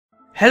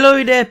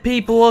Hello there,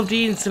 people of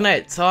the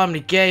internet. I'm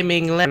the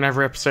Gaming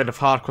Another episode of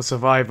Hardcore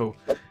Survival.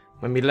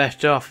 When we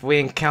left off, we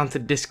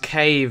encountered this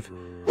cave.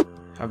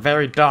 A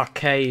very dark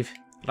cave.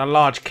 A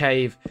large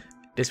cave.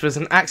 This was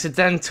an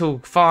accidental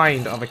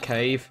find of a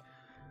cave.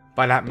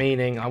 By that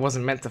meaning, I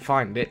wasn't meant to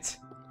find it.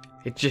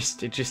 It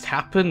just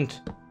happened.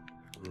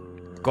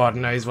 God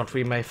knows what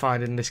we may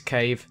find in this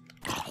cave.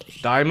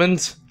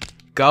 Diamonds?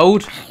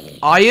 Gold?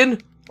 Iron?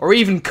 Or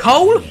even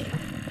coal?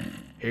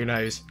 Who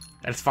knows?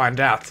 Let's find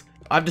out.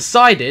 I've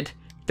decided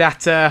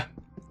that,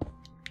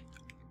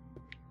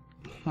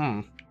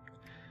 my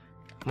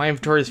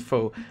inventory is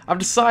full. I've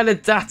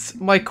decided that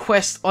my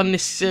quest on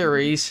this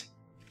series,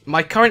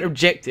 my current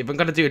objective, I'm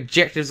going to do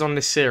objectives on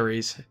this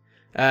series.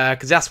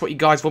 Because that's what you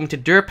guys want me to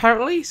do,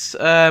 apparently.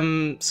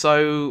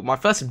 So, my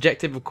first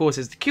objective, of course,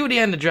 is to kill the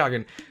Ender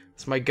Dragon.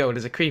 That's my goal.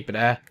 There's a creeper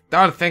there.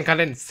 Don't think I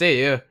didn't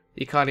see you.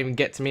 You can't even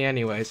get to me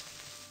anyways.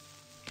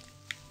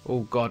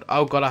 Oh, God.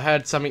 Oh, God, I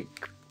heard something,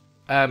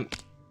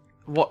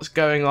 what's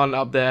going on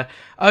up there?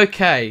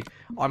 Okay,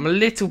 I'm a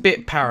little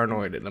bit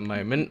paranoid at the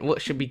moment.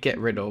 What should we get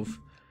rid of?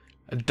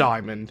 A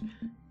diamond.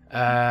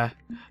 There.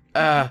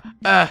 Oh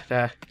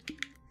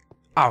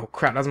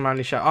crap, that's my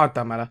only shot. Oh, it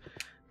doesn't matter.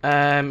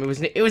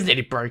 It was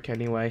nearly broke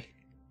anyway.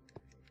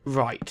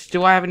 Right,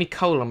 do I have any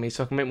coal on me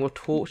so I can make more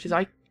torches?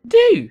 I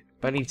do,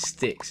 but I need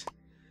sticks.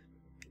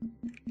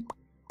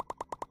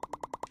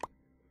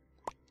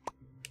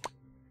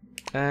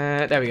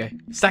 There we go.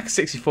 Stack of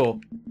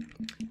 64.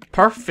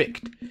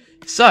 Perfect.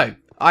 So,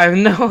 I have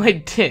no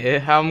idea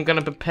how I'm going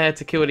to prepare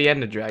to kill the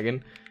Ender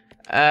Dragon.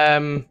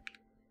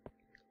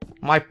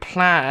 My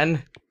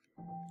plan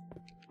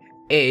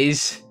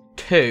is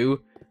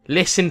to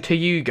listen to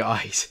you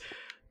guys,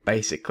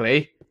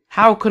 basically.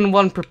 How can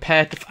one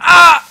prepare to...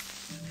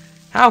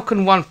 How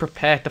can one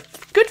prepare to...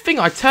 Good thing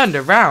I turned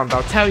around,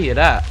 I'll tell you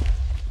that.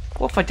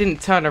 What if I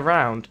didn't turn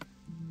around?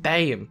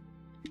 Damn.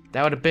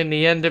 That would have been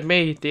the end of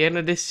me, the end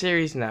of this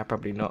series. Nah,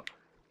 probably not.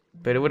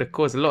 But it would have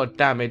caused a lot of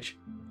damage.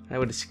 That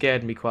would have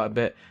scared me quite a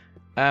bit.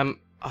 Oh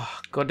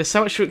god, there's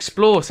so much to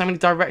explore, so many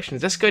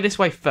directions. Let's go this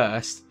way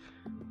first.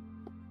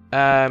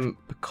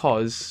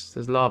 Because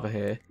there's lava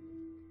here.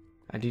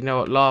 And you know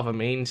what lava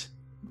means?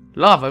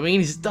 Lava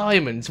means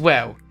diamonds.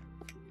 Well,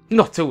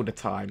 not all the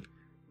time.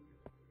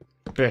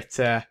 But,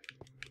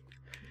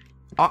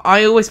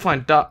 I always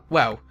find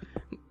well,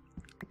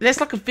 there's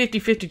like a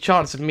 50-50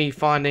 chance of me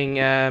finding,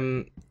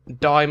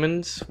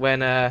 diamonds when,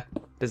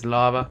 there's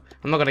lava.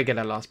 I'm not going to get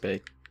that last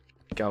bit.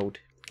 Gold.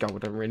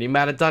 Gold doesn't really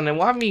matter, doesn't it?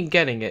 Why am I even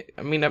getting it?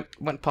 I mean, I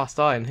went past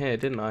iron here,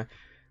 didn't I?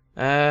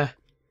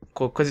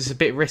 Cool, because it's a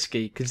bit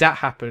risky. Because that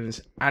happens,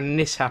 and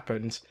this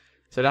happens.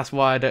 So that's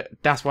why I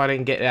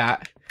didn't get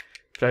that.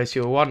 For those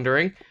who are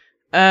wondering.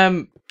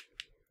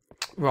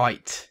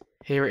 Right.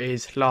 Here it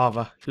is.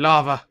 Lava.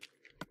 Lava.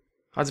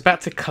 I was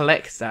about to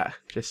collect that.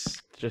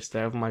 Just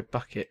there with my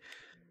bucket.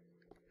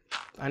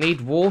 I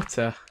need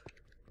water.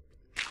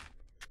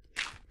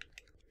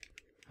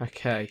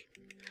 Okay.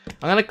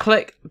 I'm gonna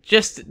collect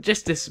just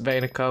this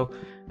vein of coal,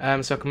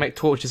 so I can make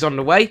torches on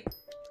the way.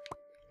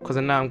 Because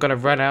I know I'm gonna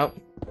run out,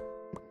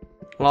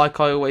 like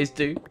I always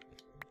do.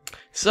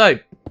 So,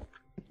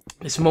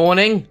 this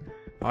morning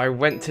I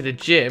went to the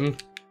gym,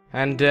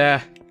 and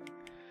I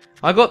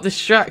got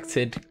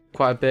distracted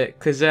quite a bit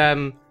because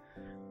I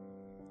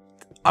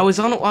was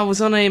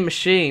on a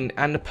machine,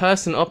 and the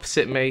person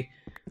opposite me,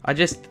 I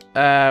just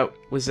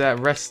was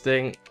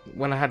resting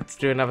when I had to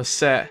do another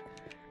set.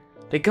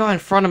 The guy in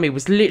front of me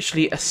was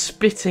literally a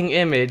spitting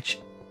image,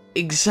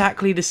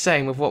 exactly the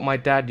same with what my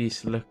dad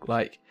used to look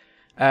like.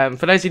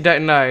 For those who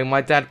don't know,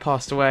 my dad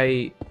passed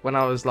away when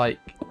I was like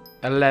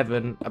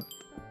 11,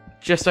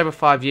 just over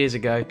 5 years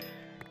ago.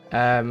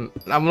 I'm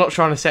not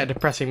trying to set a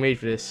depressing mood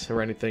for this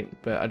or anything,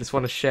 but I just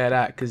want to share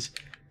that because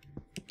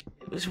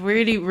it was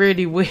really,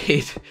 really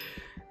weird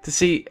to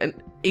see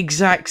an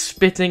exact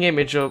spitting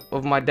image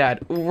of my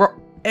dad.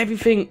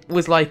 Everything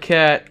was like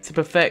to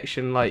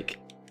perfection, like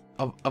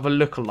of a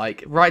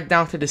lookalike, right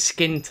down to the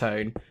skin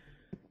tone.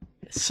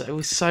 So it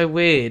was so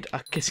weird.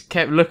 I just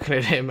kept looking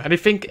at him, and I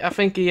think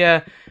he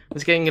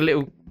was getting a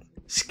little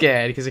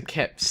scared because I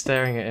kept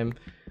staring at him.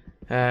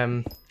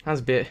 That was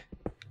a bit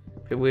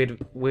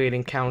weird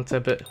encounter,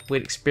 but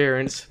weird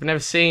experience. I've never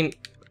seen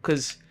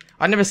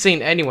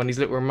anyone who's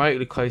looked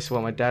remotely close to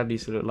what my dad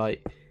used to look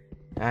like,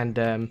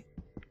 and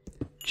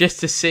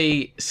just to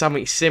see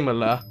something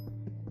similar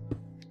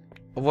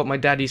of what my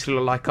dad used to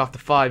look like after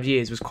 5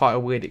 years was quite a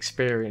weird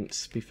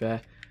experience, to be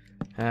fair.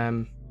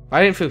 I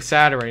didn't feel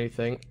sad or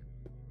anything.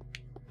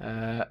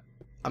 I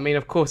mean,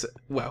 of course,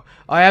 well,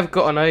 I have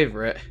gotten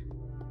over it,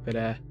 but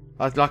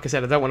like I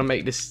said, I don't want to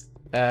make this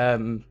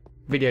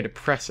video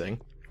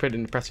depressing, put it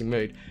in a depressing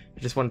mood. I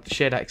just wanted to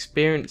share that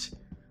experience.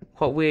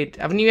 Quite weird.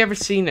 Haven't you ever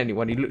seen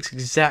anyone who looks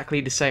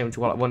exactly the same to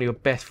like one of your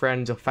best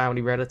friends or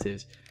family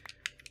relatives?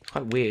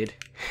 Quite weird.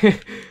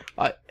 It's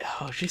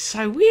just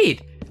so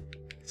weird.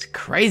 It's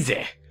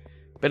crazy.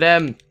 But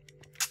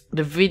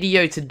the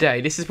video today,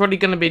 this is probably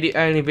going to be the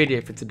only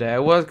video for today. I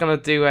was going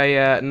to do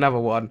another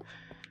one,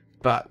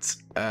 But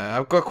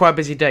I've got quite a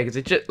busy day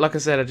because, like I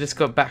said, I just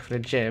got back from the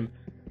gym,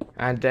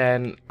 and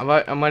then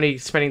I'm only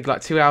spending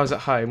like 2 hours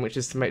at home, which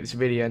is to make this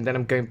video, and then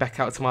I'm going back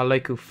out to my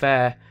local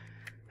fair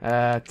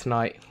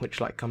tonight,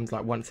 which like comes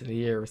like once in a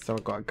year, so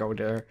I've got to go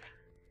there.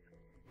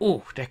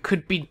 Oh, there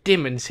could be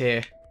demons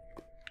here.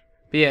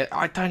 But yeah,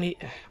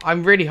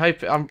 I'm really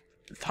hoping. I'm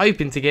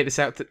hoping to get this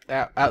out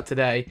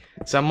today,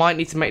 so I might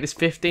need to make this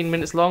 15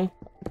 minutes long.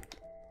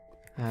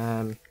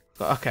 But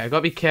okay, I've got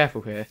to be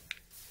careful here.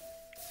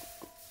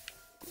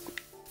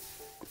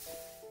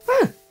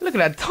 Look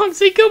at that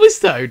dancing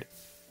cobblestone!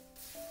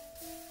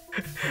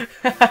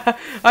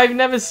 I've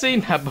never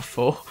seen that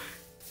before.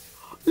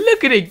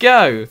 Look at it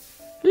go!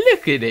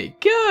 Look at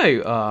it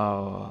go!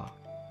 Oh.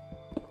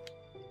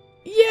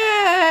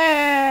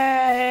 Yay!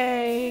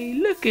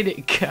 Look at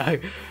it go!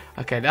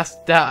 Okay, that's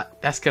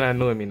gonna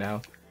annoy me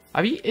now.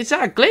 Is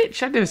that a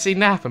glitch? I've never seen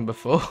that happen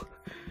before.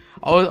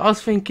 I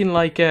was thinking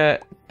like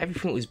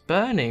everything was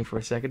burning for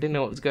a second. I didn't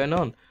know what was going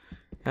on.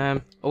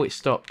 Oh, it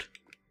stopped.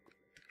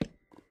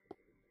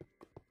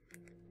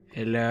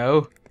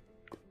 Hello?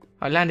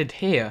 I landed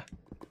here.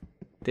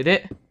 Did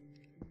it?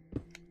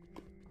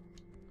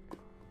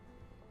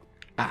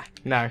 Ah,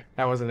 no,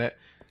 that wasn't it.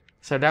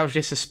 So that was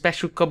just a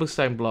special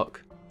cobblestone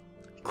block.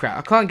 Crap,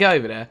 I can't get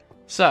over there.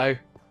 So,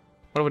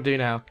 what do I do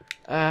now?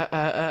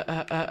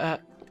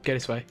 Go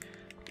this way.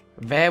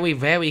 Very,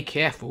 very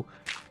careful.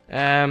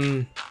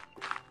 Very,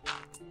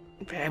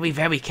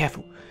 very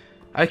careful.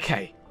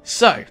 Okay,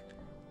 so,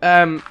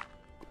 I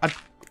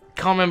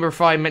can't remember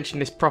if I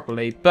mentioned this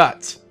properly,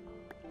 but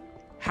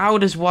how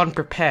does one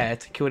prepare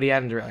to kill the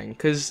Ender Dragon?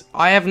 Because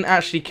I haven't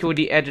actually killed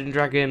the Ender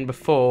Dragon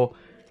before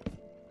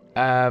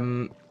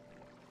on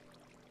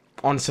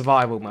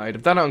survival mode.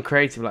 I've done it on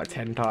creative like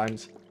 10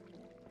 times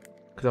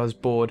because I was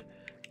bored.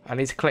 I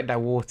need to collect that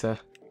water.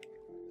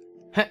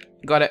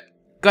 Got it.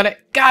 Got it.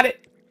 Got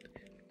it.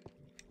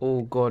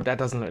 Oh god, that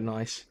doesn't look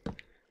nice.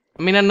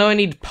 I mean, I know I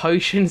need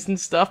potions and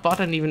stuff, but I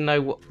don't even know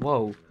what...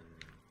 Whoa.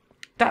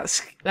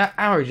 That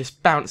arrow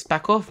just bounced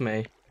back off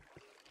me.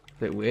 A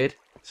bit weird.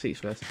 Seats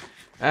first.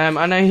 I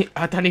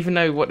don't even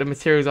know what the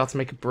materials are to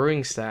make a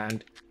brewing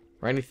stand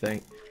or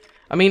anything.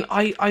 I mean,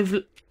 I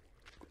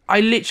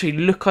literally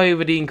look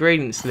over the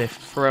ingredients list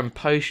for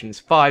potions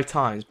 5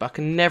 times, but I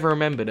can never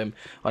remember them.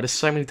 Oh, there's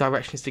so many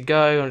directions to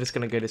go. I'm just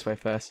gonna go this way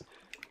first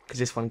because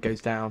this one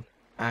goes down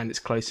and it's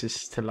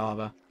closest to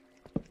lava.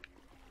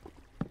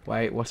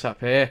 Wait, what's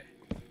up here?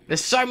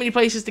 There's so many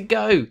places to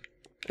go.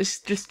 There's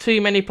just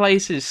too many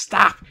places.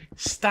 Stop!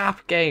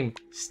 Stop, game!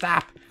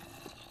 Stop!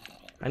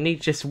 I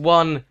need just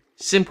one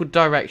simple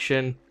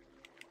direction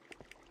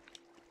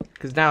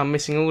because now I'm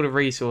missing all the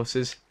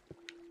resources.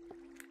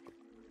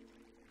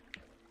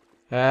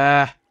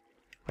 Wait,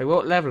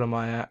 what level am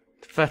I at?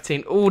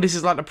 13. Oh, this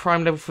is like the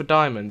prime level for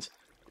diamonds.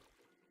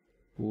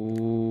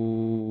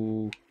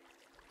 Ooh.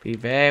 Be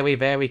very,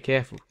 very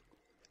careful.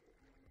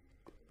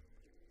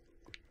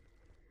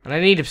 And I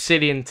need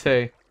obsidian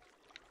too.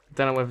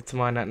 Don't know whether to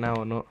mine that now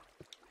or not.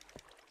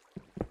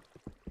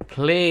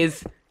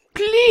 Please.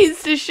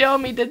 Please to show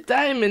me the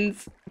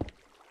diamonds.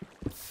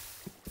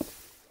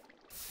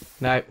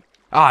 No.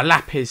 Ah,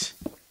 lapis.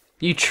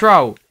 You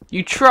troll.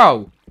 You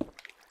troll.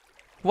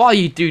 Why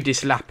you do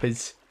this,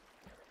 lapis?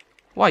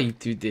 Why you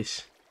do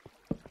this?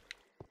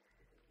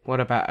 What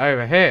about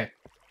over here?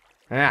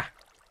 Ah.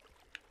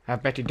 I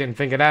bet you didn't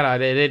think of that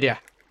idea, did ya?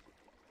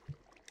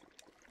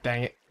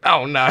 Dang it.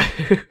 Oh no.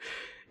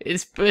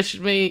 It's pushed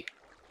me.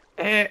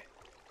 There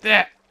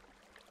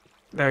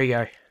we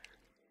go.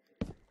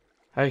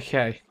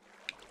 Okay.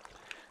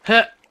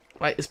 Wait,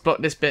 let's block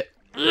this bit.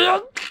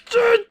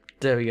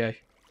 There we go.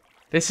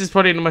 This is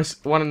probably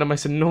one of the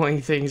most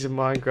annoying things in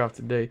Minecraft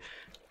to do.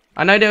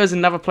 I know there was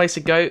another place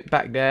to go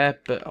back there,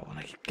 but I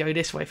want to go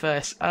this way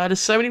first. There's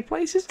so many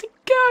places to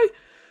go.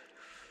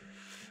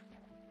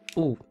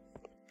 Ooh.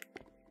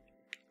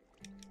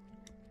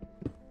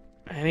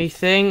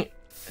 Anything?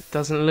 It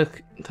doesn't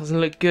look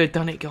good,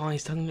 doesn't it,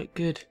 guys? Doesn't look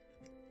good.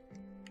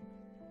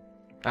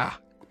 Ah.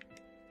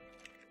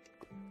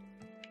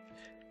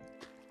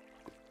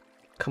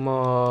 Come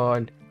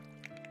on.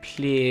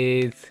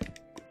 Please.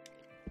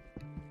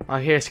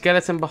 I hear a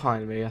skeleton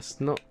behind me.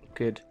 That's not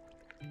good.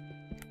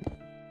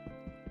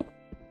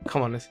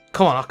 Come on,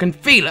 come on, I can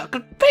feel it! I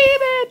can feel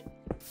it!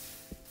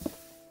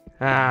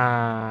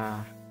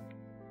 Ah.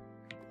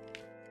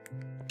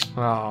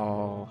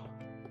 Oh.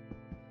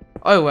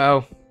 Oh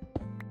well.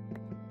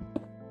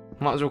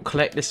 Might as well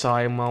collect this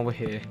iron while we're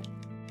here.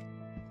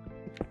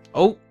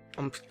 Oh,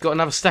 I've got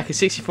another stack of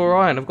 64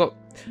 iron.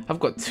 I've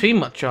got too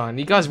much iron.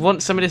 You guys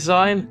want some of this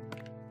iron?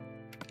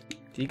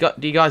 Do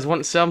you guys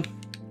want some?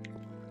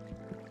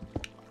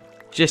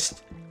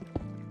 Just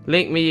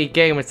link me your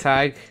gamer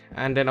tag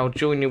and then I'll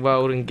join your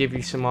world and give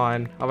you some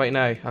iron. Oh wait,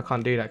 no, I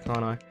can't do that,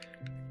 can't I?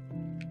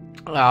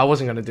 Oh, I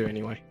wasn't gonna do it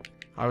anyway.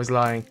 I was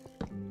lying.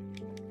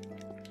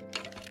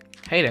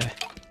 Hey there.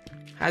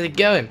 How's it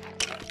going?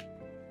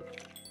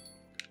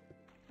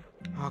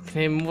 Oh, I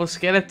can hear more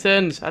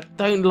skeletons. I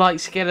don't like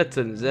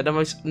skeletons. They're the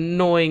most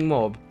annoying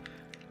mob.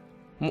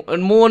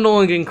 And more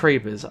annoying than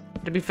creepers.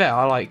 To be fair,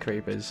 I like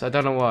creepers. I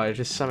don't know why,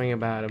 just something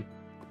about them.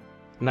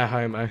 No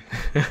homo.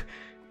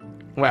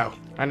 Well,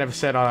 I never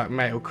said I like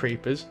male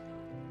creepers.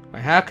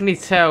 Like, how can you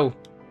tell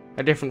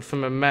a difference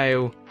from a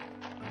male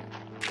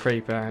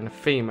creeper and a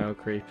female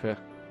creeper?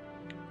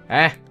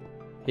 Eh?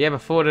 You ever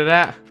thought of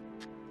that?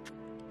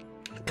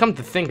 Come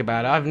to think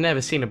about it, I've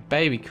never seen a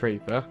baby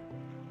creeper.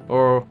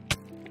 Or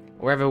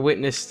ever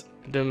witnessed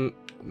them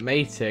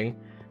mating.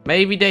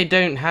 Maybe they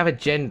don't have a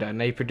gender and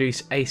they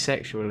produce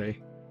asexually.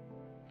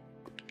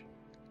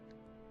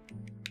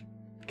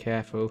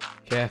 Careful,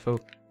 careful,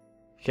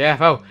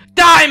 careful.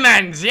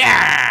 Diamonds!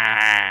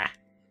 Yeah!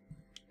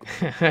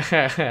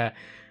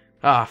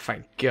 Ah, oh,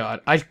 thank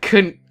God. I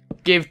couldn't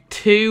give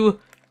two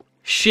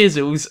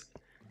shizzles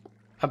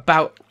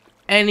about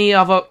any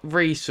other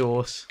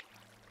resource.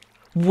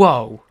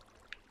 Whoa.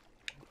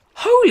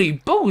 Holy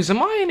balls,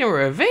 am I in a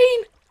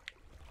ravine?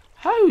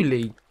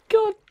 Holy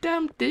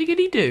goddamn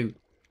diggity doo.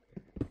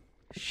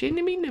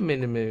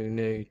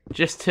 Shinny-me-no-me-no-me-no.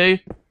 Just two?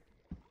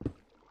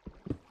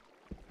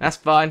 That's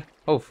fine.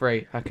 Oh,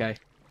 three. Okay.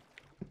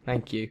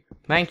 Thank you.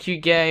 Thank you,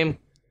 game.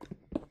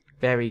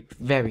 Very,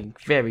 very,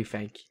 very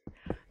thank you.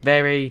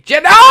 Very...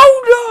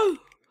 Oh, no!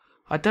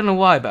 I don't know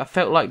why, but I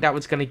felt like that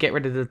was going to get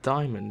rid of the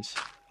diamonds.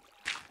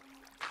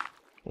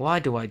 Why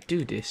do I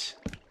do this?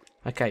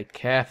 Okay,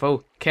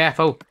 careful,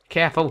 careful,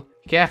 careful,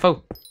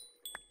 careful.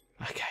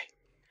 Okay.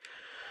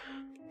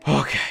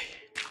 Okay.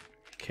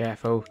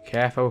 Careful,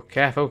 careful,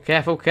 careful,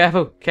 careful,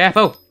 careful,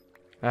 careful.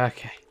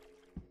 Okay.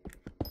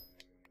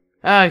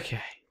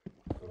 Okay.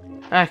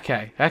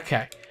 Okay,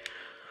 okay.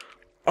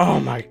 Oh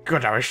my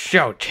God, that was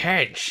so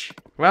tense.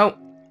 Well,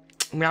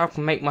 now I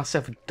can make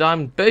myself a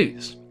diamond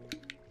boots.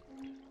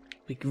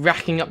 We're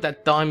racking up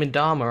that diamond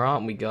armor,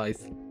 aren't we,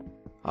 guys?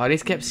 Oh, I need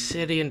to get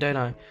obsidian, don't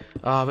I?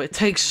 Oh, but it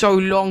takes so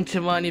long to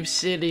mine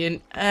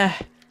obsidian. I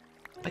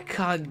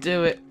can't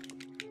do it.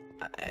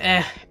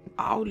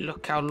 Oh,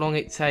 look how long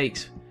it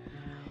takes.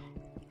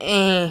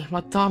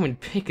 My diamond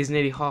pick is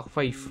nearly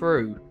halfway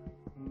through.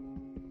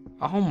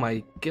 Oh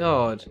my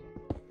God.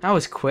 That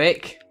was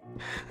quick.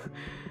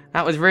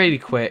 That was really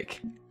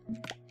quick.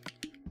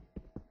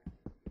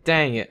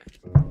 Dang it.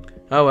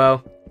 Oh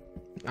well.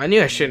 I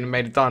knew I shouldn't have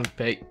made a diamond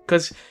pick,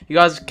 because you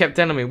guys kept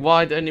telling me,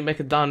 why don't you make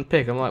a diamond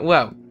pick? I'm like,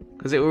 well,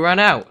 because it will run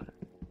out.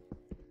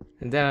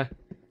 And then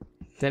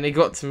it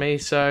got to me,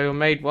 so I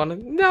made one.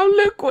 And now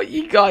look what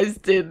you guys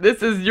did.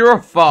 This is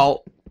your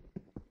fault.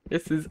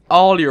 This is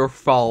all your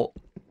fault.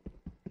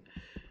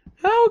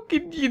 How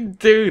could you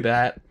do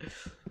that?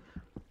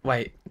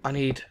 Wait, I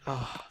need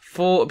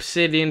 4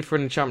 obsidian for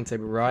an enchantment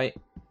table, right?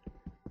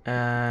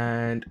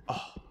 And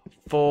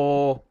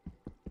 4,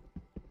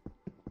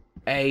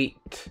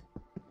 8,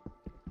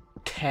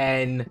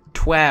 10,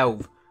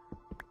 12.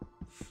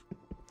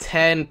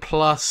 10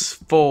 plus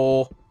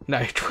 4.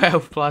 No,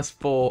 12 plus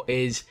 4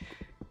 is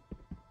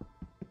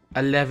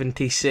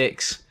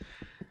 11-6.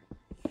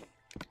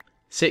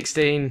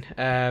 16.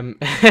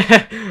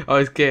 I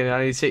was kidding.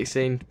 I need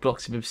 16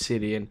 blocks of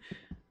obsidian.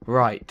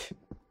 Right.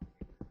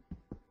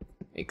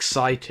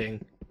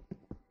 Exciting.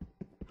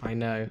 I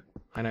know.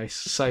 I know.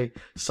 So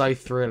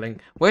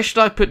thrilling. Where should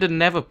I put the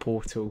nether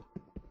portal?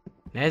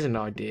 There's an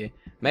idea.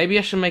 Maybe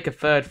I should make a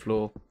 3rd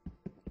floor.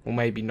 Or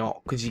maybe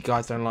not, because you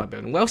guys don't like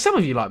building. Well, some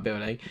of you like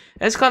building.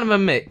 It's kind of a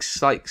mix.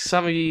 Like,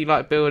 some of you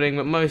like building,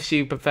 but most of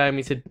you prefer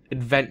me to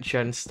adventure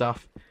and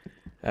stuff.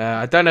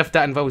 I don't know if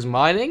that involves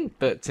mining,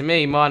 but to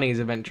me, mining is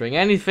adventuring.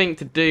 Anything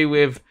to do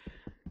with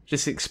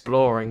just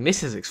exploring.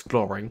 This is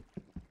exploring.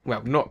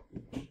 Well, not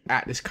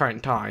at this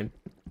current time.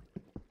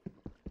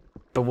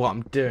 But what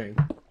I'm doing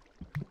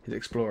is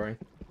exploring.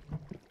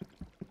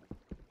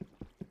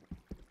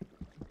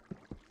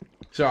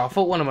 So I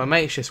thought one of my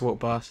mates just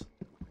walked past.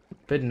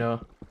 But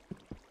no.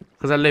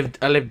 Because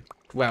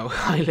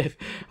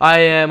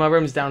my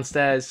room's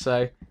downstairs,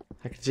 so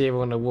I can see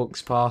everyone that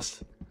walks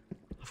past.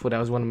 I thought that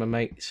was one of my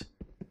mates.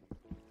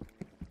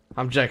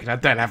 I'm joking, I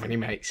don't have any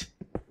mates.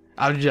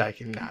 I'm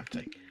joking, no, I'm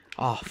joking.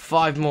 Oh,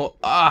 5 more.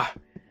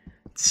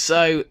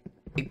 So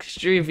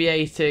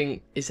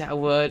excruciating, is that a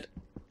word?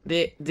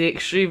 The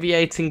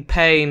excruciating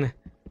pain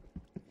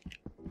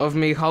of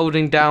me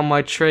holding down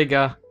my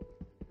trigger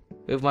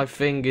with my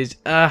fingers.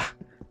 Oh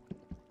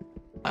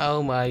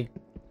my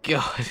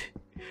God.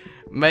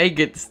 Make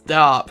it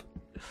stop.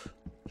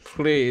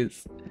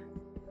 Please.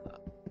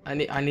 I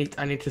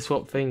need to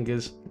swap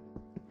fingers.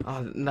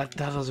 Oh, that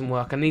doesn't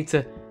work. I need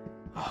to.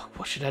 Oh,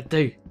 what should I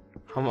do?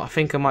 I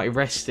think I might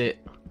rest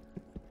it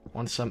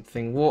on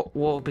something. What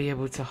will be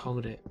able to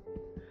hold it?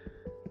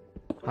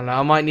 I don't know.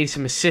 I might need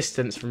some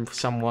assistance from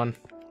someone.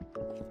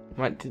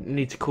 Might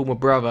need to call my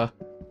brother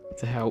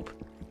to help.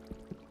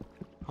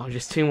 Oh,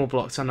 just 2 more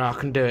blocks. I know I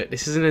can do it.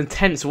 This is an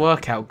intense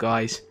workout,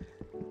 guys.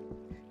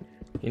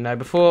 You know,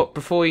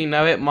 before you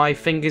know it, my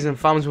fingers and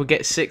thumbs will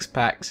get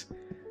 6-packs.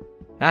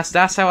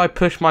 That's how I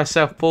push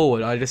myself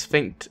forward. I just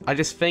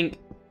think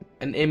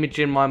an image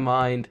in my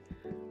mind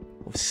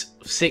of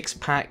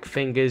 6-pack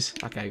fingers.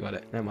 Okay, got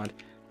it. Never mind.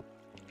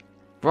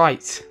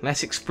 Right,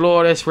 let's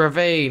explore this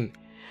ravine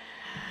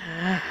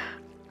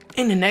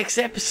in the next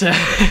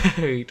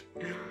episode.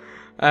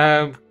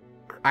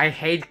 I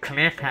hate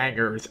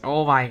cliffhangers.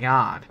 Oh my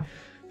god.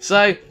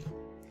 So,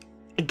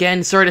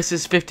 again, sorry this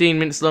is 15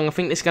 minutes long. I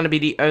think this is going to be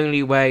the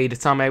only way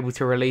that I'm able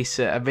to release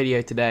a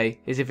video today,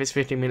 is if it's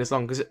 15 minutes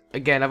long. Because,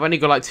 again, I've only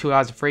got like 2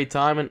 hours of free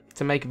time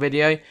to make a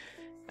video.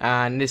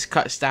 And this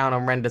cuts down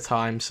on render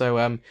time.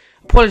 So,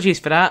 apologies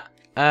for that.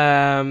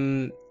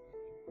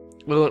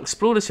 We'll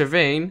explore this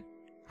ravine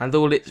and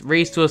all its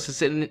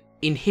resources and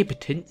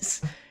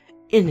inhabitants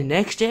in the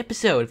next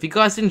episode. If you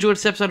guys enjoyed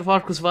this episode of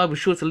Hardcore Survival, be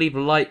sure to leave a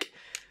like.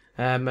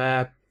 And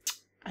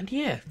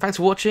yeah, thanks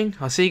for watching.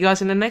 I'll see you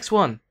guys in the next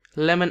one.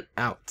 Lemon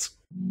out.